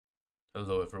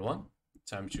Hello everyone,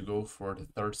 time to go for the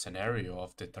third scenario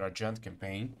of the Trajan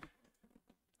campaign.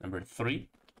 Number 3,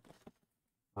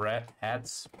 Red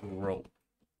Hats Roll.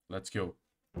 Let's go.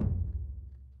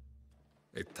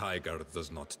 A tiger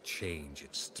does not change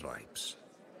its stripes.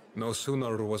 No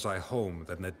sooner was I home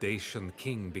than the Dacian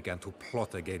king began to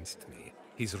plot against me,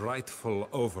 his rightful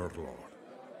overlord.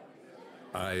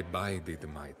 I bided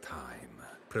my time,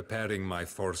 preparing my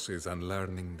forces and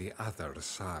learning the other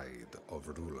side of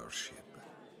rulership.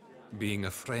 Being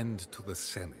a friend to the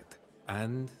Senate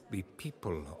and the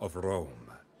people of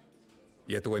Rome.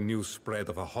 Yet when news spread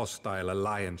of a hostile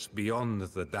alliance beyond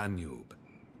the Danube,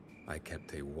 I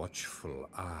kept a watchful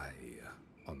eye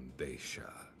on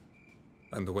Dacia.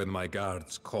 And when my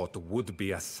guards caught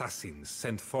would-be assassins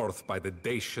sent forth by the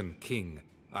Dacian king,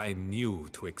 I knew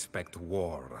to expect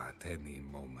war at any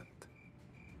moment.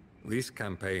 This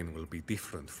campaign will be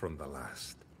different from the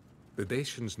last. The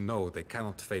Dacians know they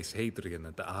cannot face Hadrian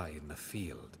and I in the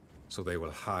field, so they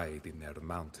will hide in their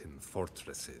mountain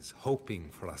fortresses, hoping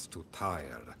for us to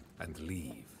tire and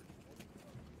leave.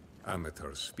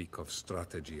 Amateurs speak of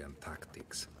strategy and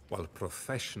tactics, while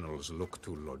professionals look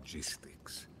to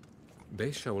logistics.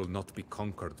 Dacia will not be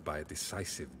conquered by a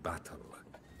decisive battle.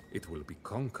 It will be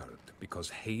conquered because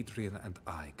Hadrian and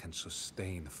I can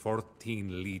sustain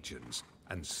 14 legions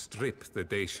and strip the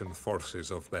Dacian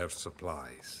forces of their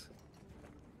supplies.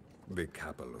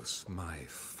 Decapolis, my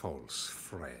false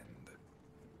friend.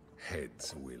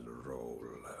 Heads will roll.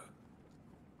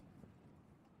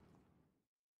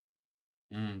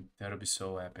 That'll be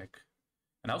so epic.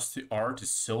 And also the art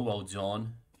is so well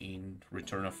done in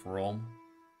Return of Rome.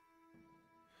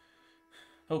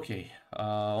 Okay,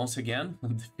 once again,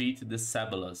 defeat the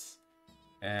Sabelas.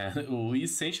 And we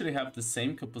essentially have the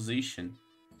same composition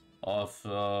of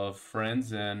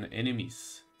friends and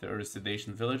enemies. There are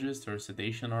Dacian villages, there is a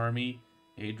Dacian army,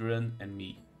 Hadrian, and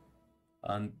me.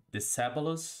 And the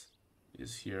Sabelas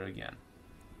is here again.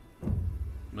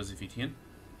 Must defeat him.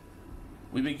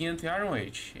 We begin the Iron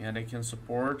Age, and I can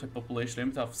support a population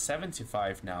limit of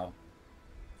 75 now.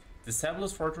 The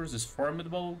Sabelas fortress is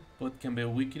formidable, but can be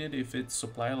weakened if its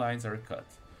supply lines are cut.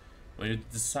 When you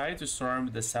decide to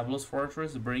storm the Sabelas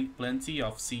fortress, bring plenty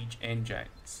of siege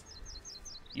engines.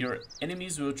 Your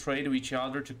enemies will trade with each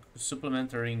other to supplement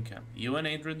their income. You and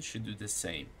Adrian should do the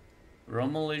same.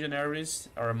 Roman legionaries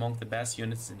are among the best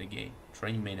units in the game.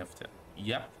 Train many of them.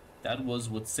 Yep, that was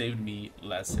what saved me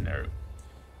last scenario.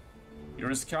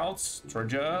 Your scouts,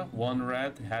 Trajan, 1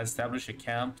 red, has established a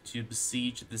camp to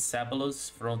besiege the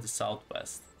Sabelas from the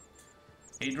southwest.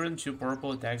 Hadrian, 2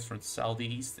 purple, attacks from the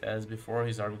southeast. As before,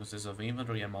 his army consists of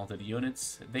infantry and mounted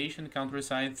units. Dacian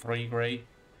countryside, 3 gray,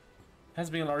 has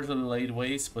been largely laid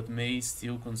waste, but may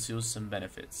still conceal some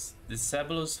benefits. The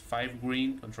Sabelas, 5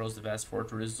 green, controls the vast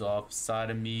fortress of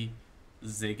Sarmi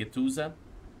Zegetuza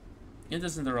in the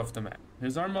center of the map.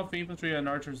 His army of infantry and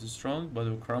archers is strong, but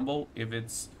will crumble if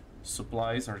its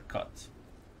supplies are cut.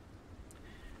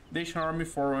 Dacian army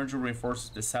 400 reinforces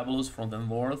the Sabelas from the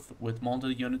north with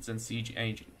mounted units and siege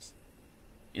engines.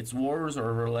 Its warriors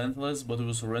are relentless, but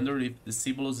will surrender if the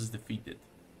Sabelas is defeated.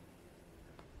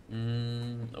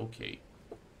 Okay.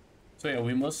 So yeah,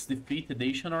 we must defeat the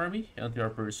Dacian army, and they are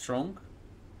pretty strong.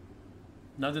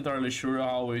 Not entirely sure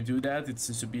how we do that. It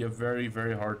seems to be a very,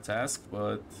 very hard task,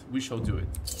 but we shall do it.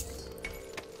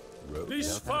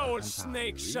 This foul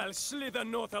snake shall slither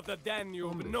north of the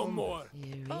Danube no more.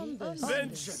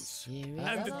 Vengeance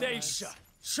and Dacia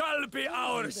shall be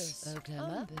ours.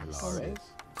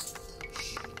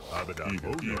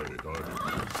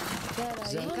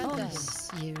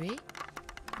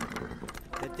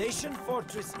 The Dacian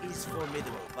fortress is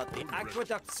formidable, but the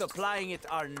aqueducts supplying it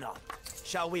are not.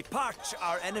 Shall we parch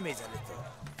our enemies a little?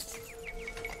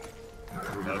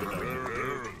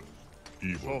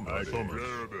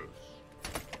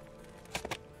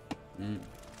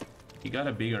 He got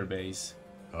a bigger base.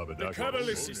 The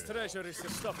Cabalist's treasure is the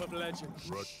stuff of legend.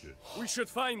 We should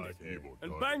find it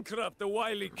and bankrupt the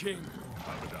wily king.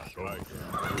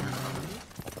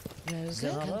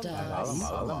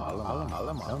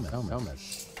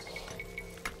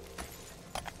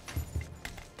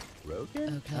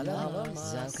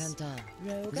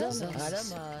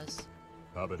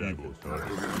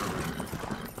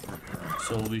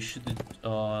 So we should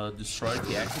destroy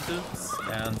the aqueducts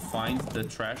and find the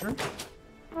treasure.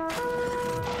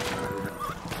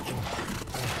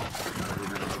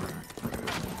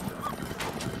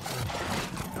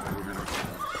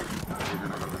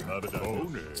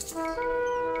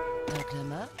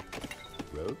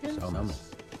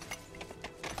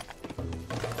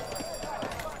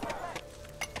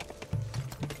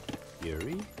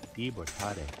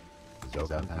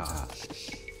 Zelkanta.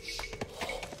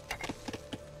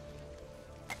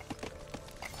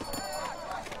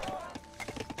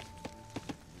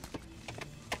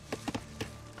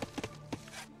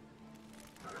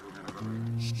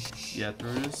 Yeah,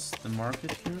 there is the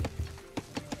market here.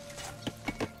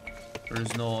 There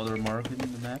is no other market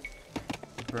in the map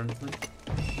currently.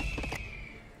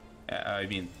 I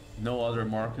mean, no other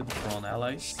market for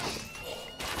allies.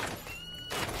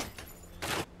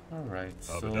 Alright,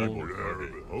 so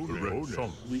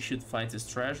we should find this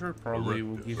treasure. Probably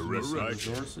will give me some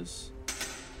resources.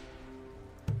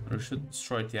 Or should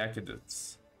destroy the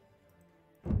aqueducts.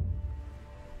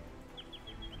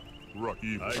 I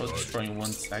was destroying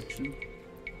one section.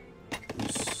 We'll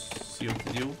see what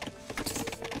to do.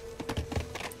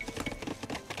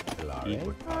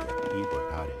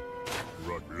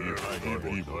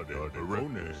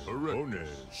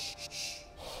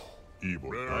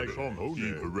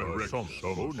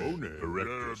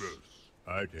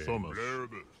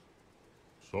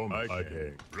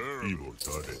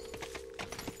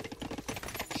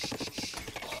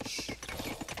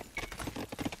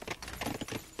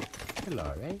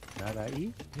 Hilare,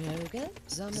 Narai, Yoga,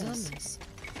 Zamas,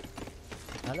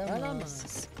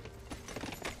 Alamas,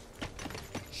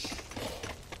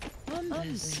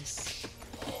 Bombus,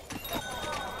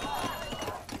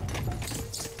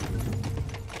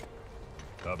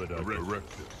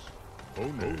 Erectus.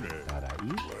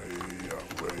 Narai,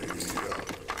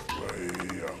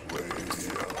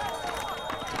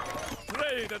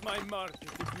 Trade at my market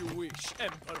if you wish,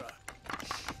 Emperor.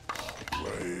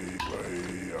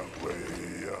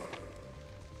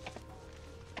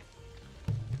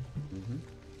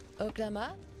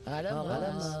 Oklama,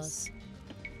 Alamas,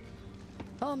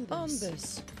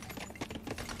 Bombus,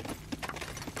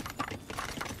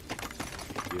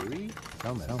 Yuri,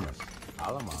 Thomas,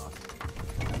 Alamas,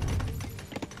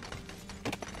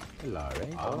 Hilare,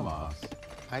 Alamas,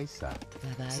 Isa,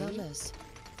 Zamas,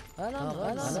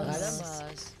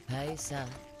 Alamas, Paisa,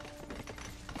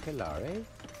 Hilare,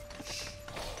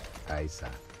 Isa,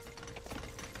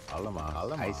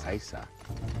 Alamas, Isa,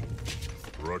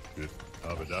 Rutgit,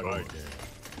 Abadai.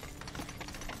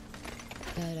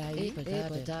 Tarai,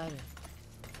 Patare,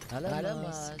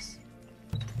 Alamas,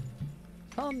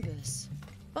 Bombus,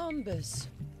 Bombus,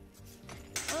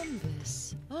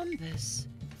 Bombus, Bombus,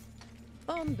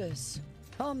 Bombus,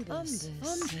 Bombus,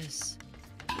 Bombus.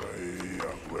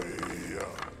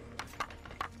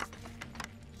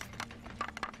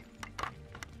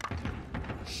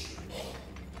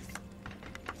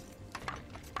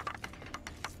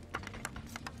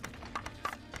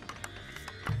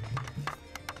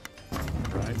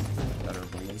 Right, better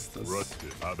ballistas.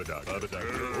 Rutgit, Abadai.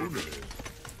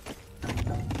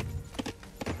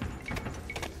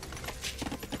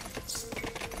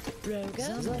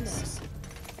 Roga, Zamas,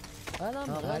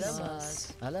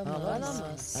 Alamas,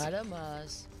 Alamas,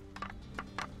 Alamas,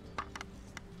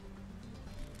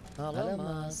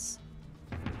 Alamas,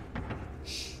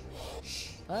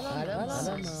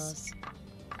 Alamas,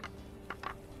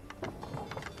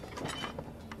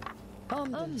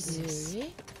 Bombus,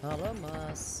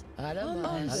 Alamas,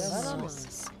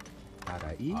 Alamas,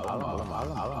 Tarai,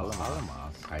 Alamas,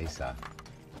 Isa,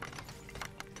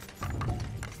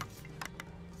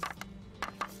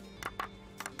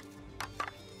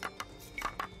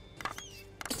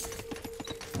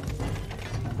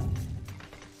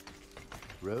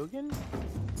 Rogan,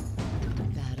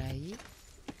 Tarai,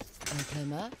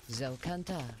 Oklama,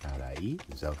 Zelkanta, Tarai,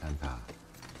 Zelkanta,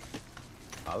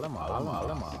 Alamas,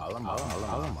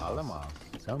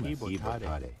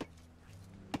 Ibotade,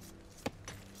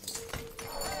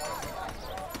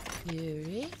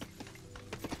 Yuri,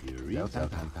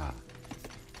 Zelkanta,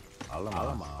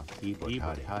 Alamas,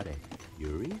 Ibotade,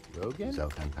 Yuri, Rogan,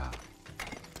 Zelkanta,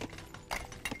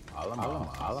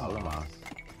 Alamas,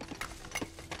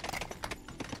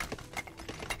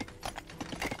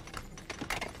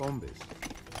 Bombus,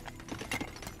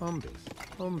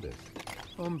 Rogan,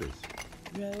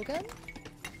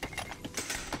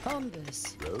 Bombus,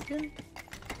 Rogan,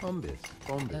 Bombus,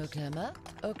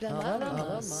 Oklama,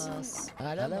 Alamas,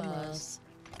 Alamas,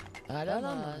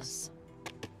 Alamas,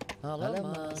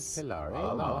 Alamas, Hilare,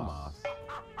 Alamas,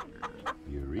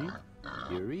 Yuri,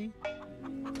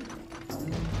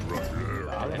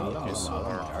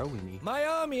 Darwini, My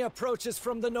army approaches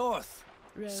from the north.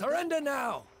 Surrender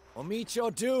now, or meet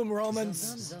your doom,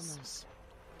 Romans. Zamas,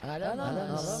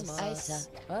 Alamas, Isa,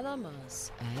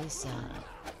 Alamas, Isa.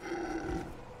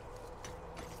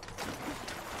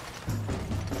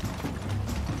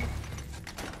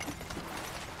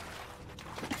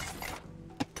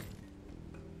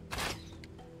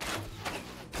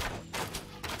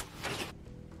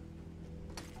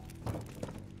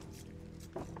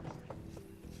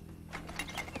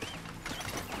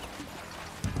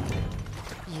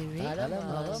 Yuri,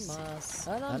 alamaz,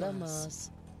 alamaz,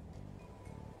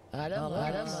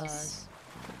 alamaz,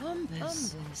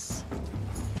 Bombus.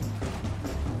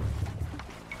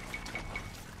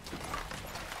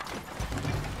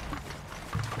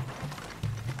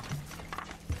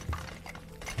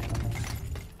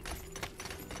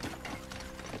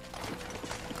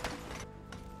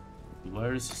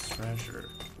 Where is his treasure?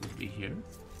 Would be here.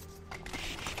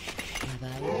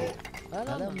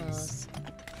 Alamaz,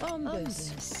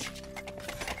 Bombus.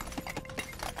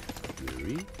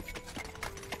 Yuri.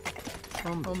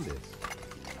 Bombus.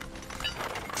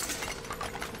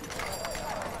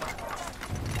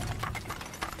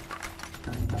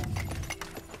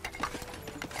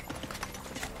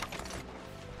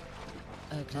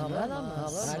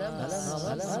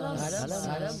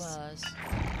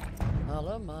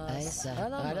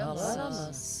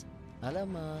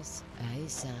 Alamaz,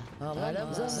 Aisa,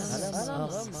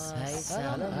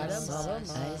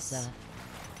 Aisa.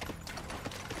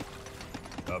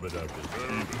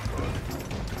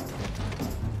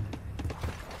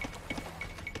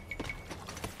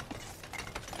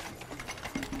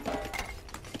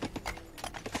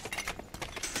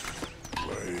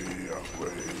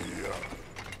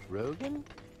 Rogan?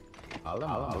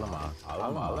 Alamaz,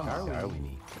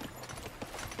 Darwini.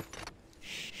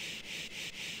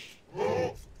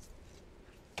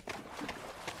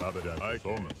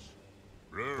 Thomas.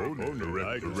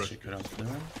 Check it out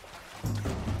there.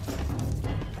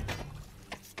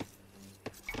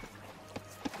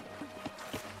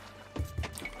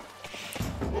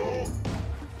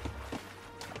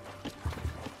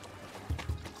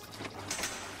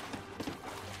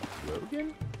 Rogan?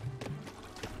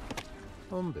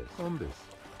 Bombus.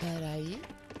 Tarai,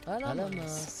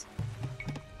 alamaz.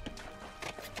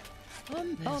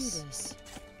 Bombus.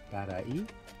 Tarai.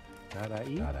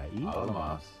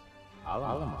 Alamaz.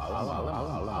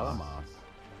 Alamaz.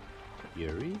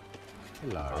 Yuri.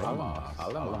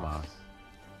 Alamaz.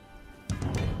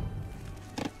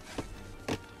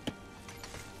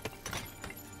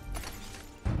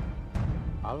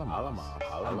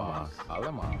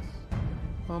 Alamaz.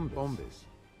 Bombus.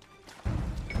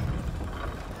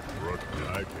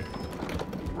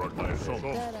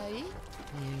 Tarai,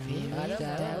 Yuri,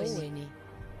 Darwini.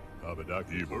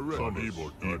 Abadaki,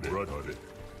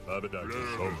 Abadaki,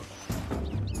 Thomas.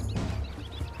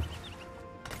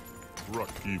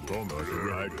 Rocky, Thomas,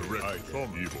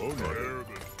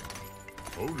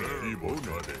 Evil,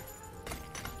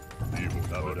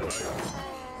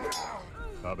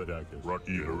 Abadaki,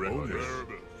 Rocky,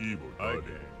 Evil,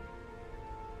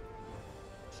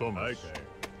 Thomas.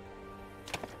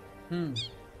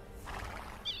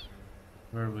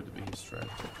 Where would be his treasure?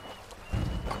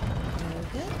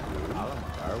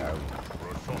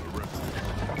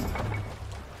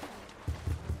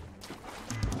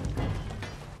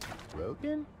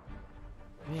 Rogan?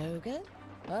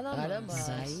 Alamaz.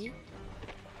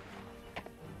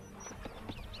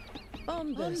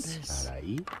 Bombus.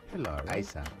 Tarai.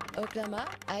 Aisa. Oklama,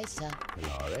 Aisa.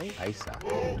 Aisa.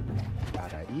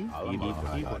 Tarai.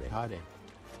 Tade.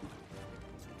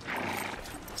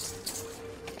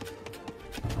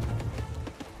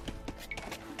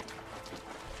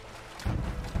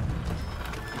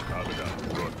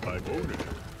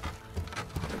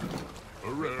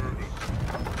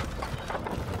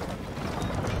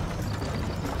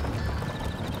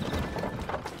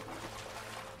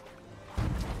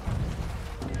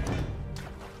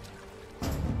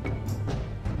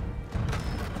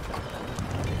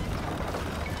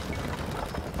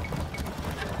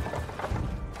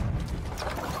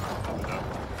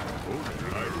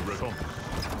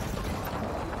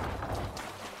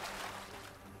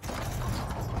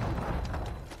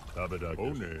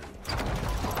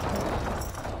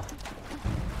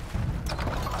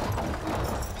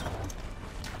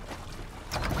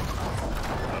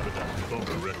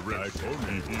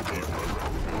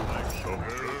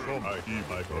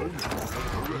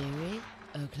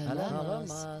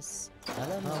 Alamaz.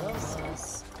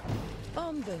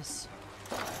 Bombus.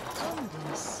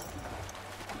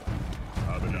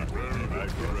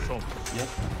 Yep.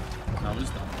 Now he's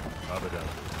done.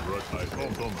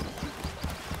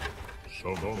 Yep.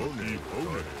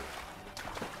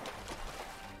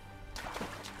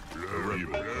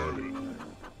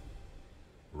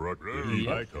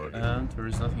 And there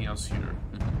is nothing else here.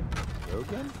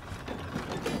 Rogan?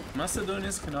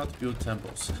 Macedonians cannot build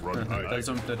temples. That's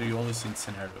something that you only see in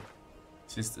scenario,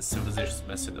 since the civilization is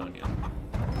Macedonian.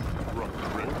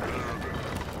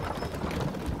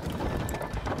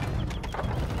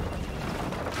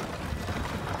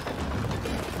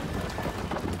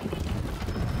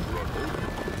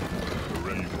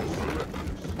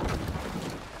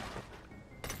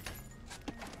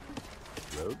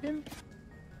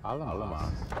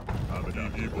 Alamas.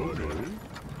 Abadaki Bodo.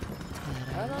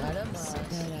 Alamas.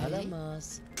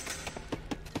 Alamas.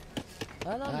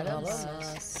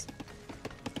 Alamas.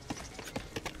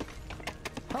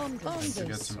 To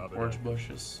get some orange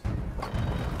bushes.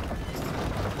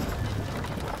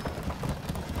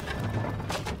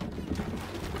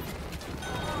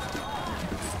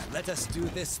 Let us do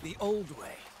this the old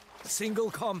way. Single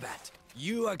combat.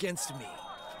 You against me.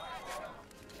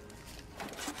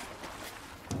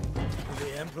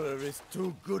 The Emperor is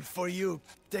too good for you,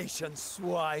 Dacian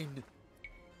swine.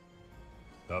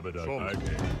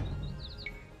 Abadaki.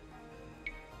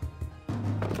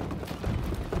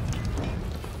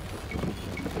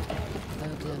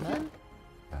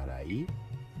 Tarai.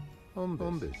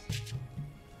 Bombus.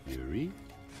 Yuri.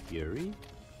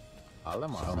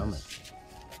 Alamas.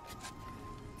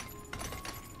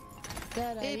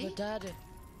 Potato.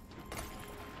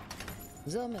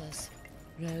 Zomers.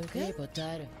 Rogan.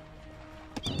 Potato.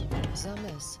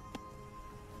 Zomers.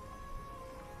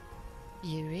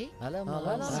 Yuri.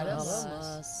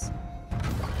 Alamas.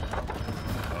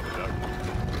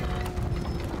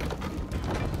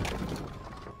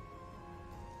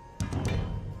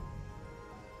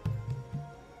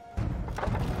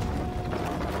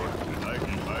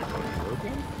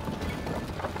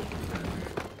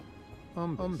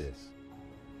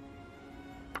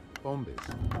 Bombus.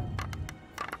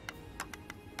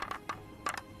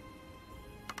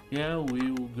 Yeah,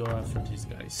 we will go after these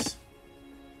guys.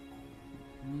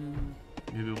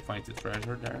 Maybe we'll find the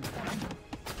treasure there.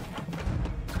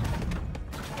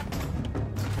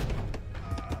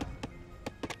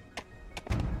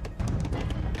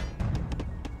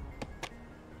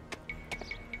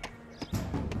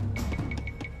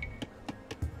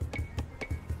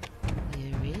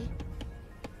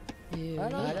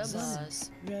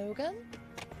 Alamas. Rogan.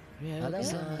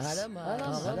 Alamas.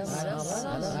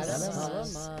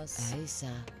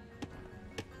 Aisa.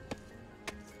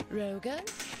 Rogan.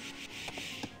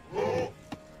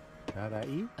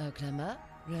 Tarai. Oklama.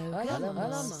 Rogan.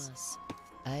 Alamas.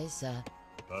 Aisa.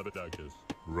 Abadakis.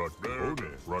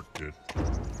 Rocket.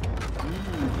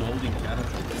 Golden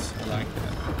catapults. I like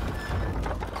that.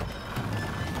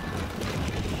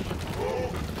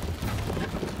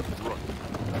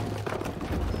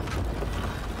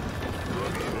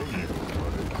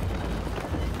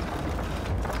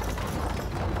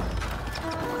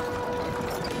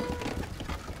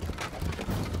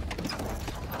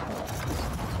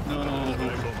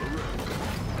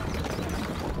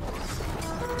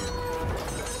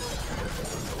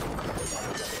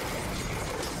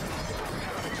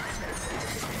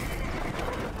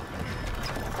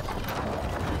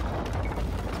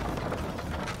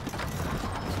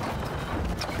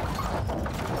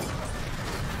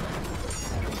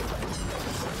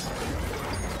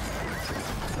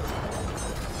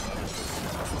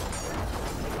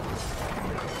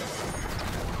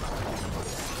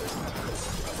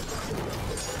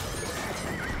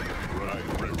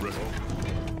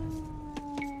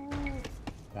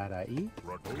 Tarai.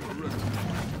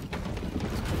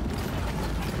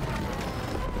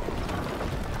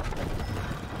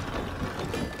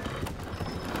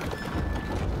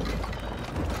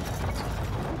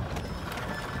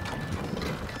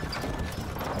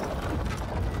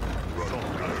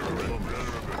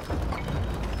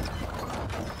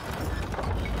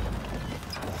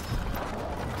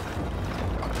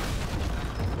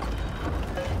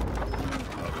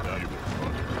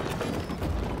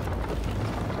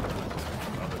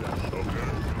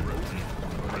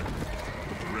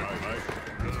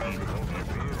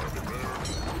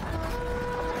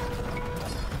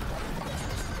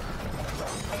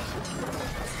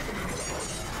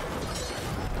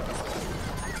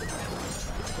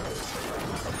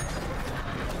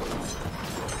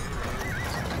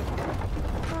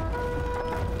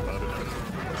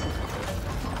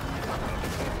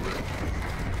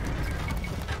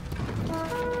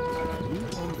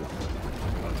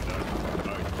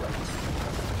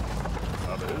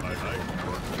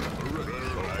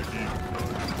 Abadaki.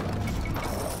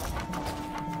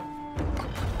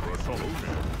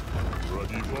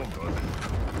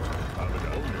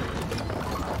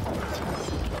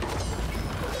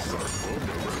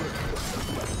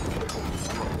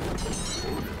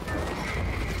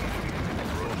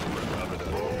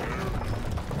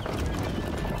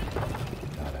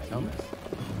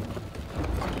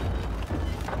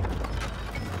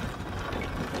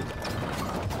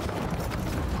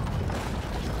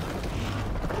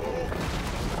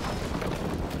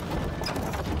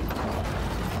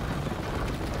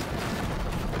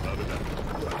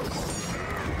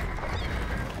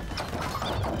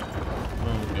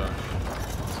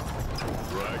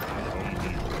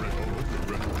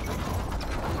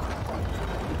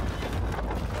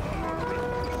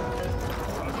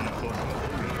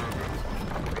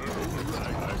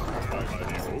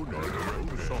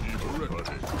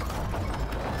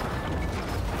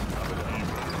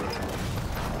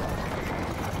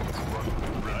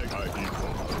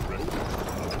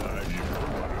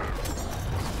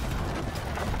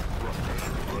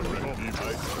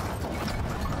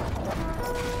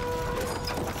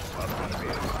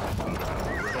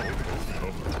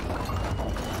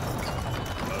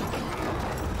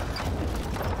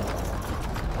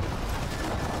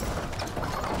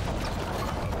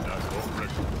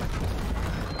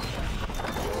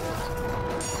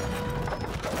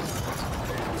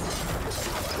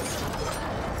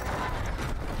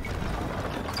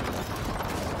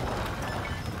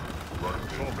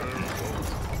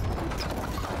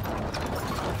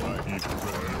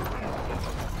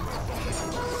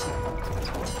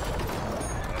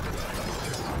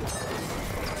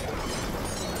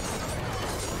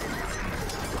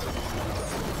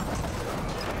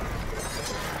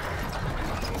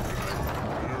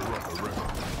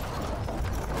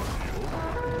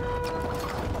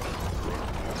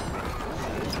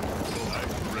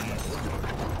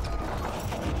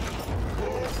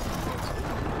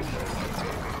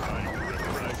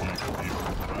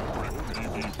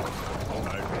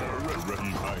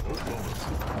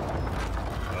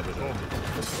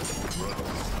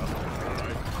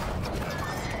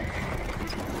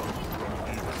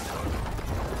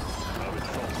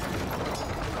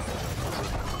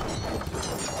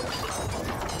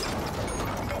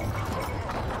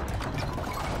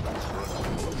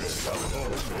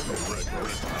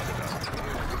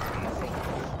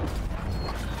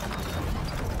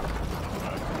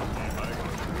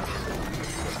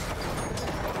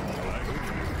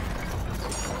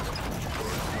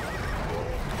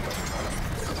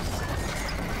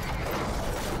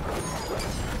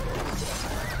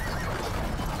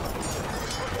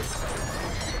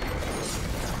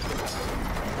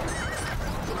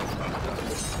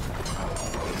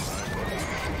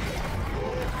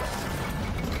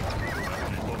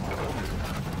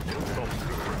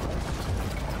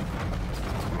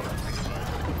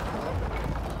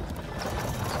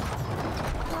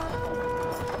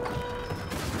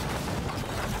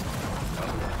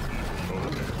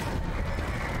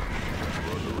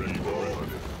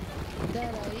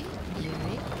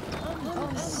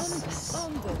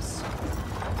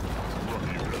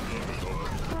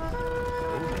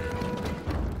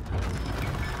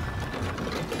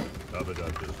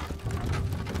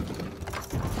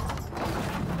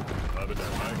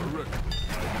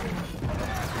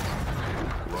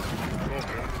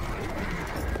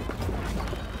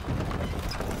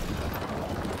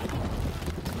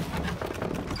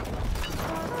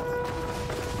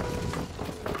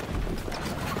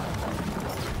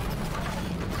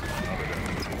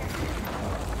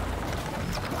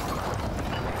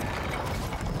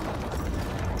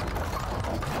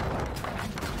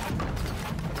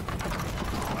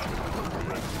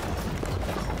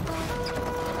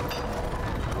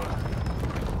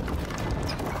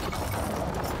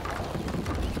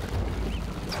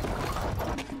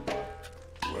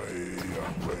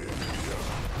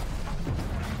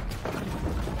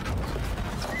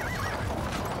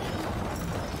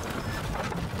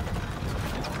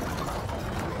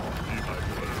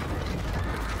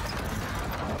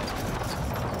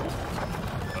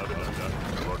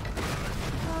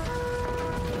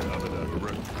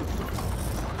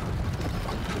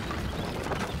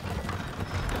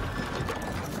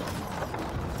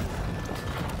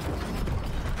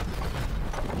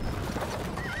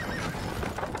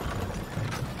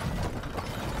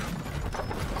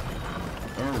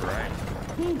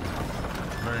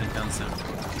 Very intensive.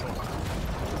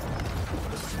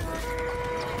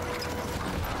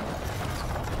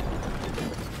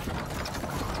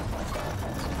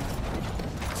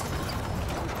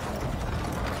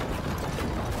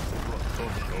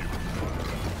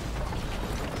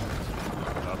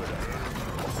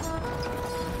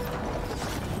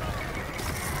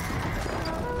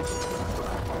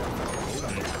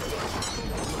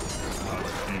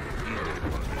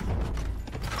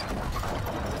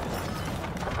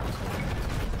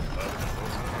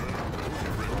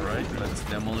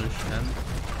 Demolish them.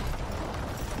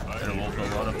 There will be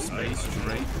a lot of space to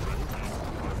raid.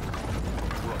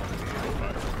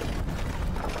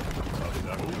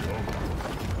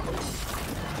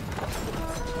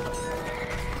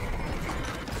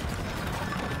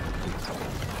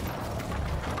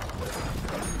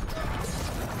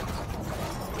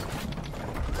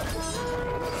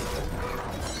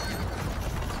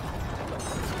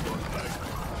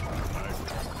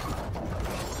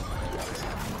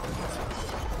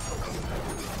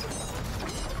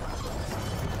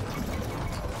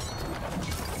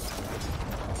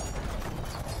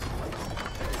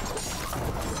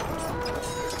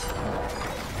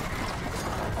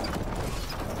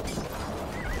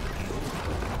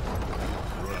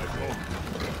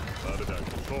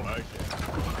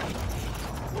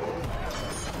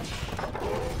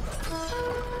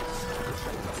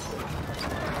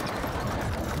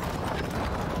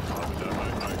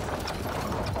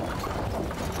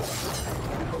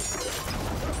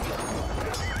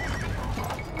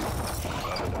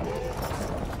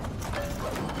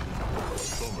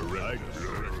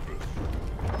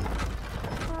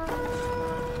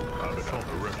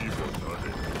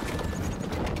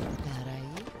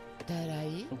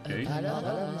 Okay.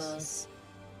 Alamas.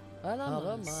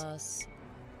 Alamas.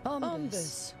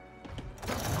 Ombus.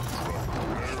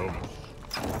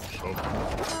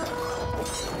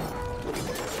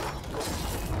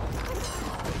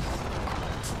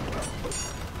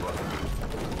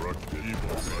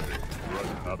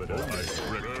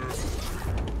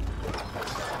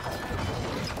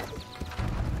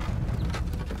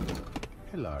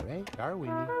 Hello, eh?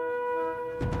 Darwin.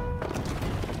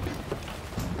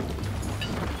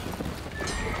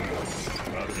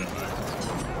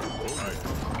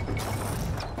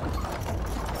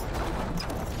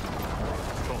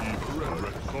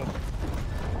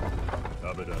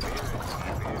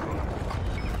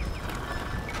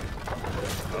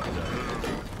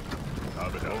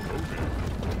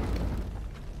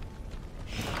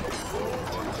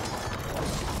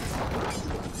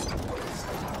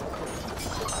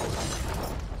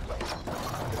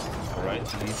 Alright,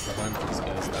 we need to hunt these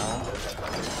guys down.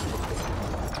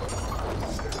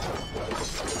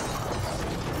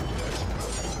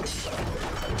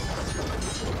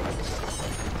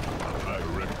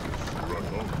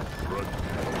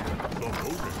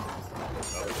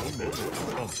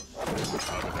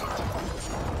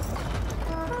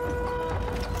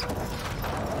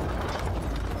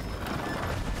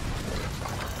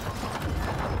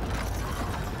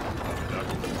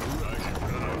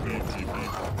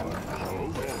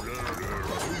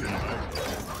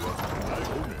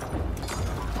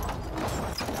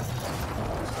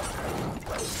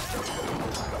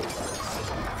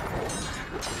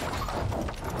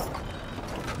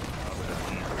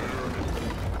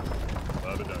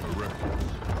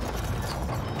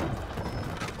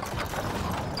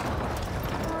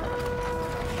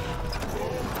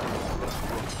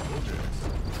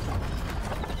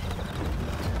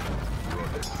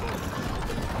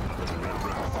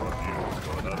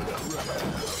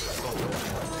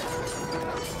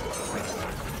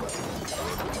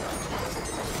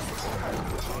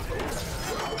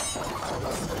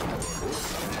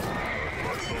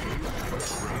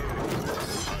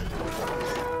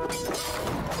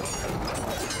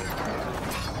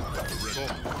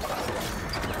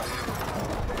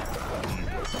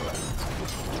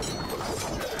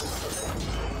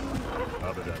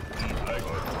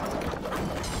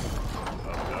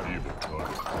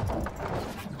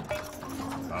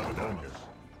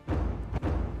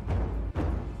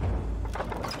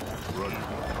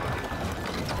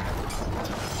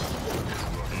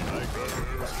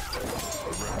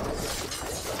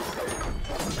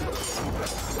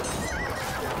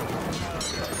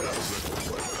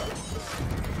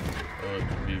 It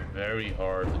would be very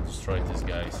hard to destroy these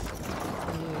guys.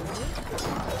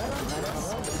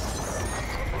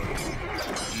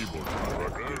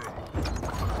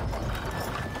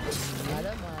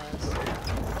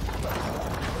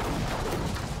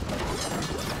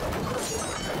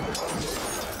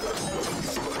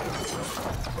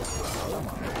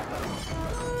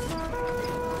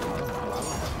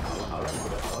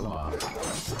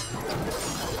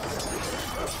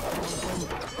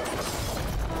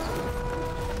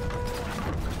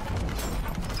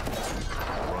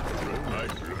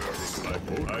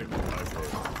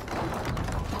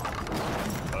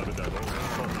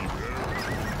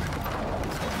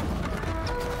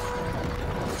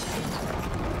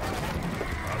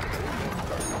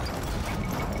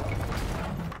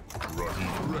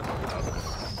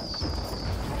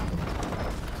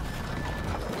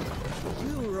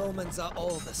 Romans are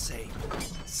all the same.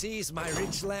 Seize my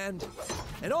rich land,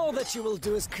 and all that you will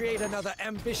do is create another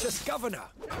ambitious governor.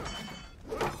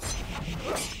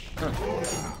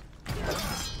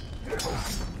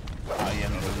 I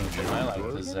am delusion. I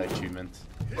like this achievement.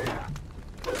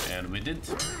 And we did.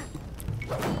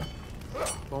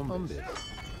 Ombus.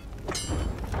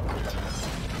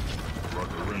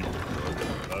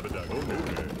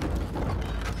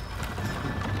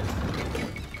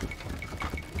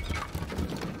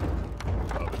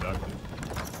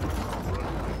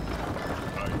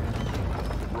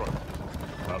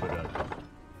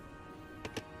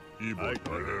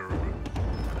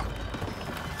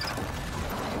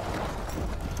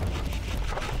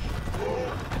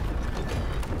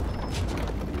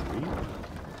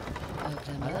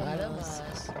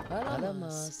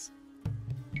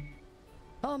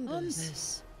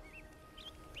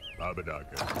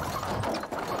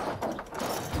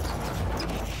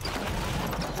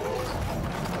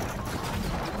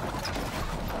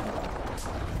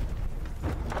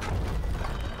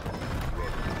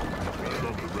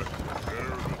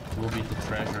 Will be the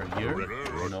treasure here?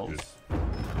 Who knows?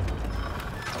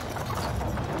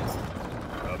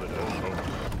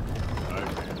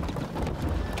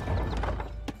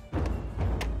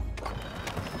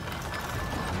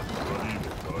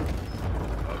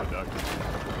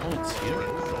 Oh, it's here.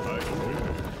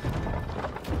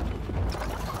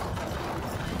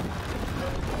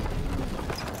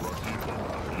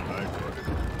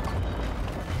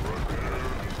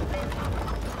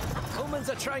 Humans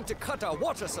are trying to cut our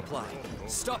water supply.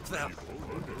 Stop them.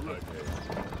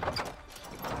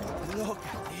 Look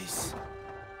at this.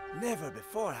 Never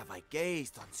before have I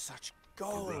gazed on such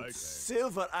gold,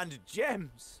 silver, and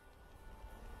gems.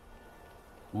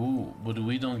 Ooh, but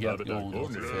we don't get gold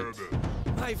off of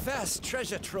it. My vast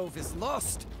treasure trove is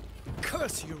lost.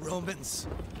 Curse you, Romans!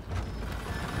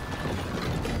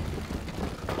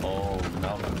 Oh,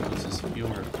 now he loses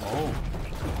fewer. Oh.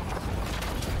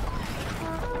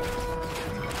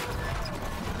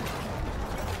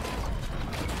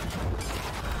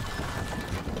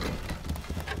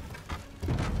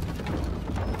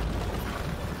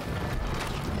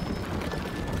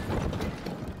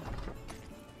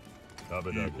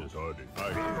 Tabernacles hardy.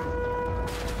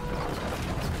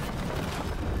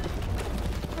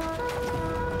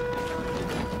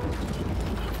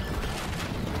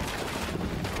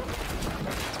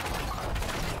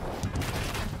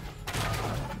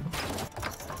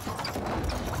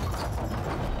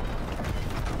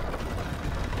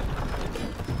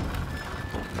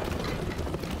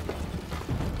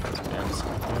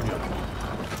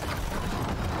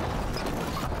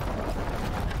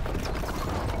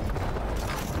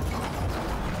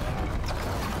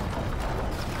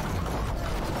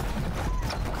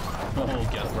 Oh,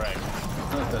 get wrecked.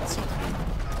 That's so cute.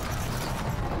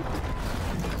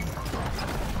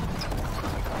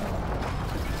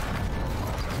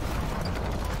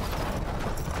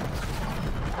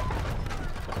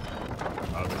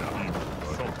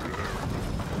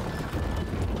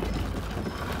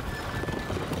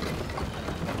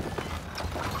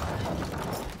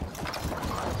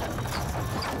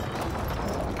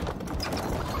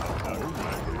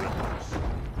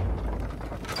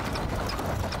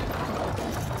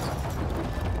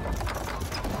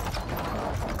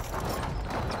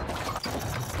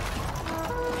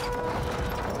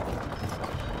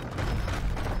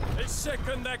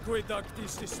 Second aqueduct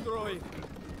is destroyed.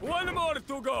 One more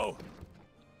to go.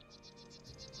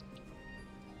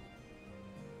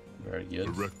 Very good.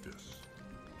 Erectus.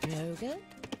 Rogan?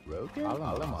 Rogan?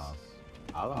 Alamas.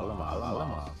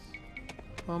 Alamas.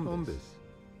 Umbis.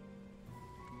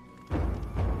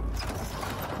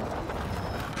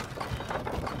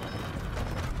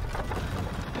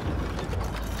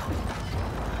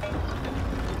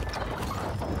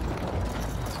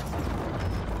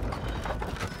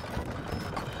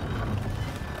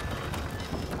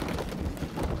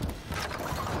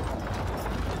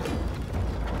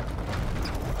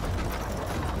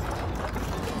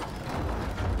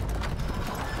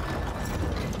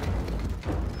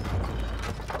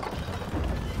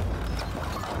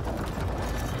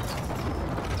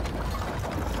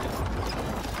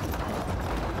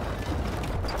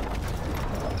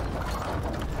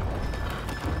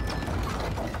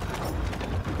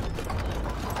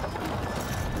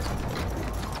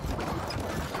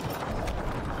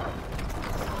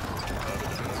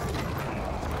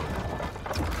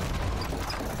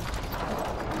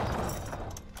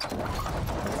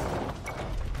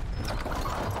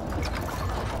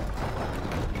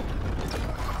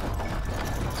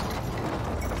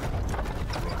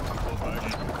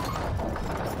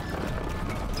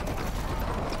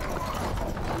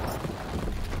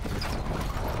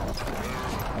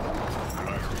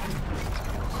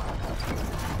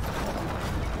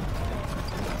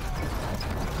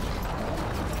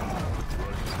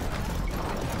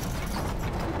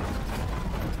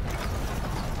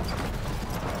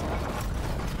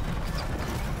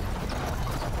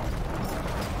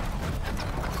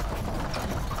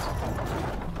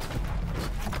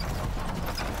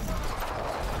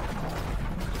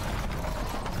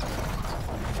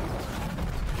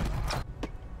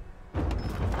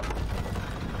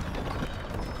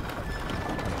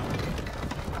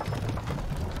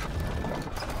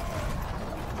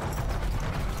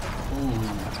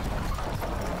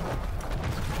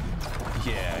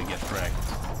 Yeah, get wrecked.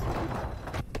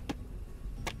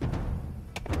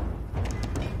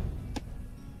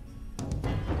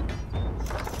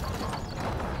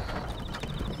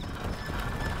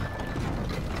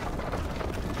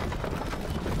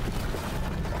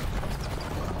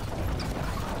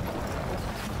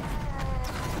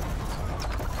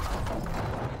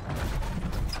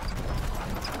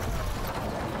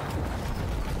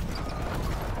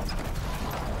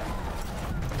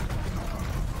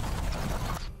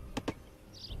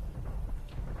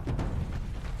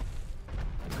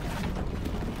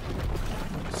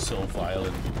 So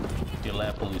violent.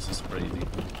 Dilapolis is crazy.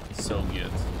 So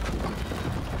good.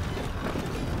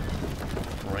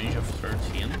 Range of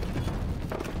 13.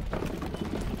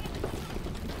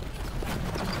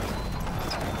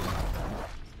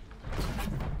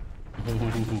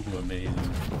 Ooh, amazing.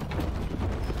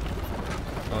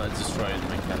 Well, let's destroy the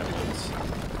mechanicals.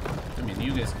 I mean,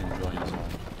 you guys can join as well.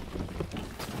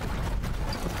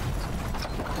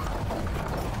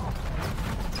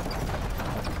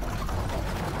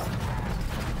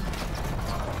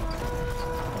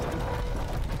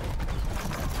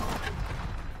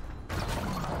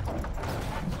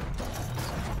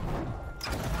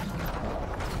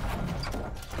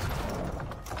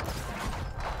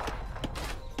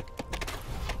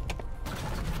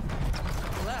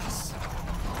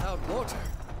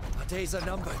 days are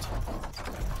numbered.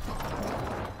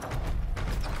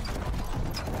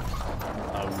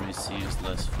 Now receives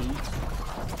less food.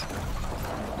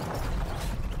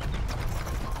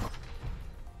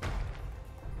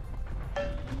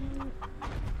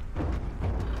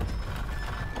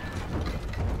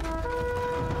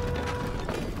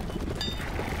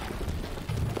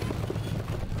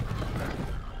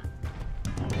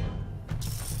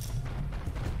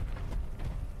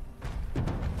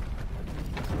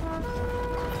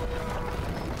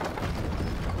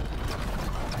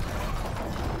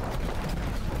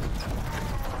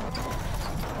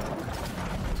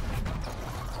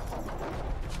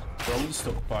 Probably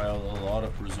stockpile a lot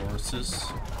of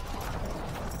resources.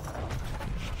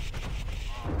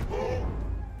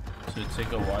 So it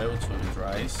take a while till it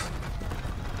dries.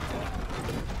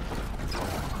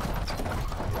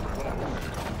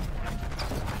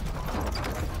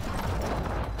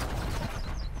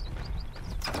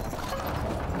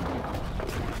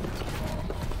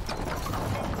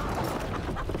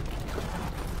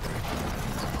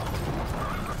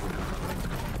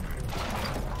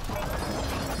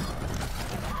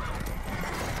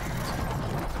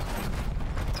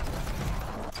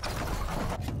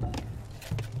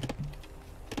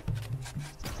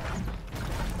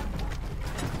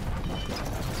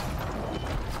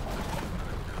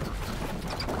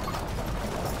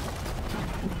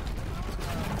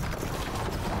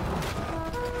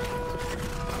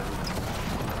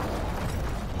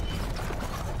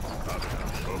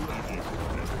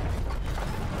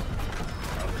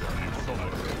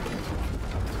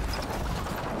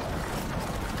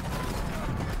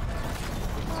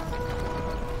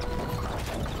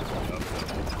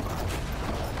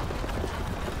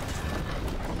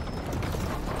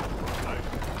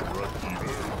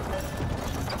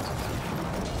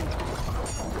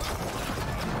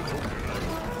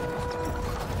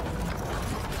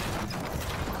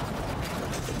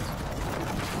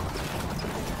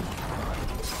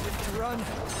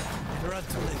 Run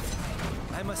to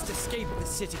live. I must escape the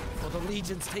city before the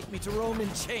legions take me to Rome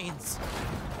in chains.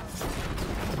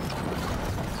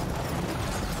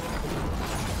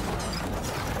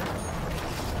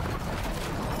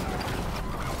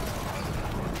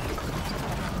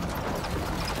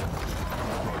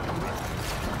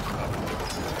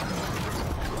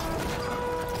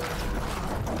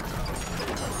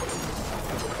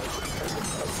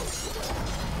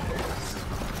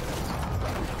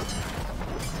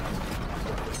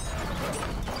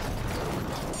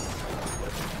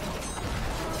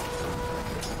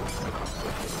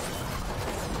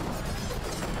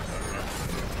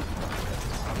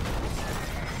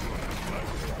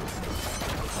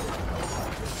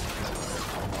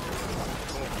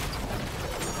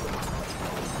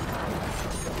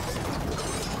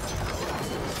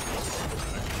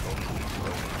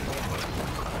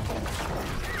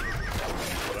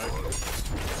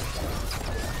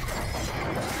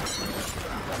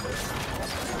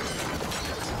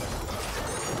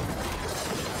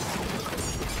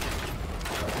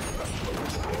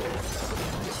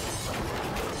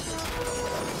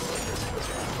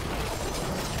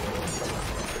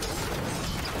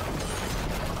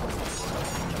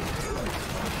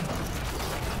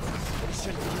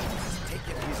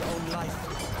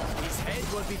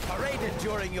 Paraded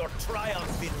during your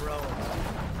triumph in Rome.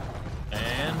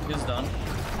 And he's done.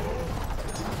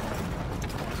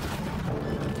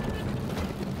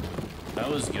 That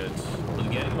was good.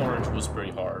 But getting orange was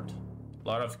pretty hard. A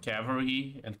lot of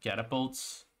cavalry and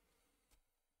catapults.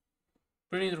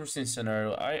 Pretty interesting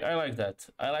scenario. I like that.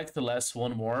 I like the last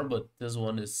one more, but this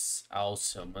one is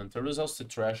awesome. And there was also the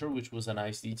treasure, which was a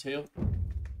nice detail.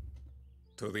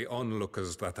 To the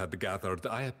onlookers that had gathered,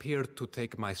 I appeared to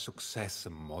take my success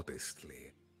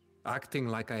modestly, acting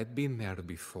like I had been there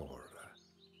before.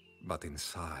 But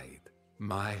inside,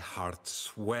 my heart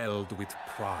swelled with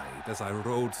pride as I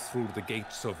rode through the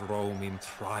gates of Rome in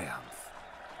triumph.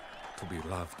 To be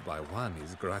loved by one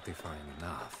is gratifying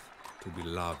enough. To be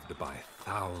loved by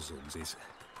thousands is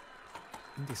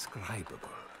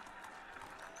indescribable.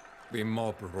 The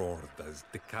mob roared as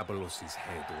Decabulus's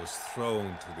head was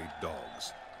thrown to the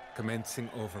dogs, commencing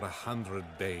over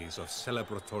 100 days of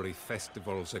celebratory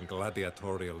festivals and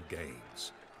gladiatorial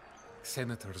games.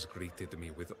 Senators greeted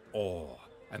me with awe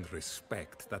and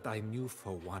respect that I knew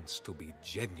for once to be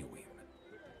genuine.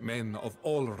 Men of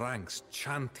all ranks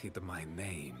chanted my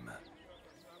name.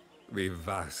 The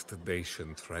vast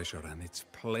Dacian treasure and its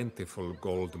plentiful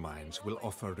gold mines will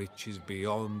offer riches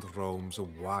beyond Rome's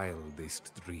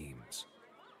wildest dreams.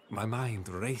 My mind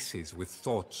races with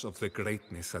thoughts of the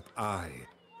greatness that I,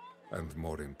 and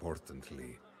more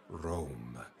importantly,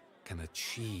 Rome, can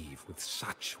achieve with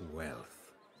such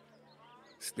wealth.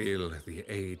 Still, the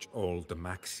age-old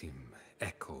maxim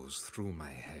echoes through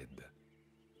my head.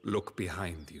 Look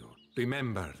behind you.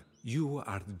 Remember, you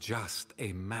are just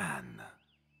a man.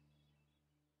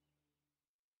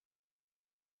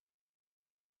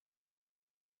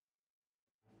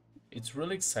 It's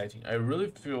really exciting. I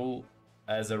really feel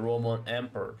as a Roman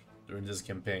emperor during this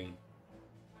campaign.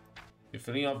 The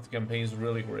feeling of the campaign is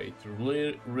really great.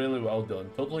 Really well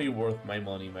done. Totally worth my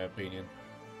money, in my opinion.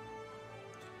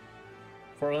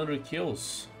 400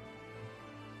 kills.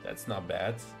 That's not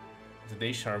bad. The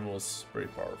day charm was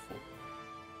pretty powerful.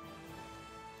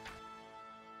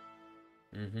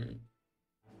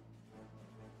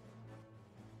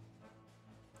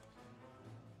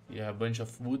 Yeah, a bunch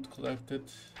of wood collected.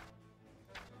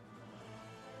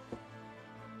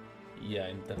 Yeah,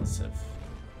 intensive.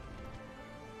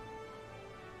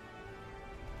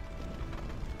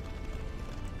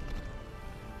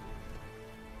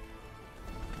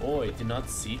 Oh, I did not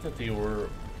see that they were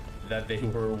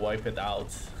wiped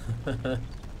out.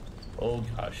 Oh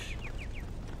gosh.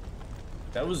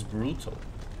 That was brutal.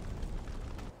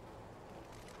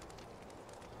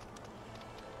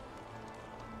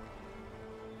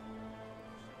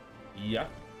 Yeah,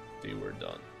 they were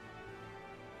done.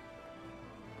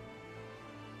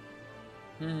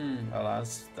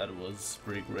 Alas, that was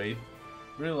pretty great.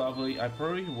 Really lovely. I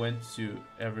probably went to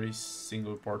every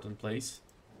single important place.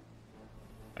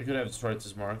 I could have tried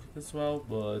this market as well,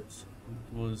 but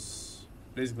it was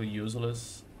basically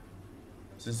useless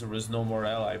since there was no more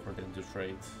ally for them to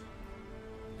trade.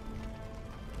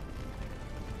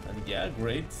 And yeah,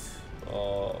 great.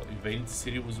 Invading the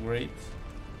city was great.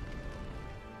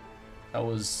 That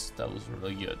was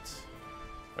really good.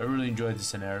 I really enjoyed the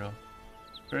scenario.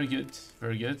 Very good,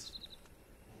 very good.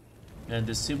 And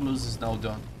the Sibulus is now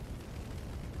done.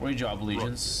 Great job,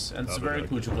 Legions. And it's very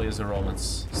cool to play as the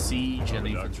Romans. Siege and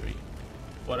infantry.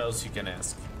 What else you can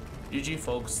ask? GG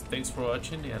folks, thanks for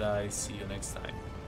watching and I see you next time.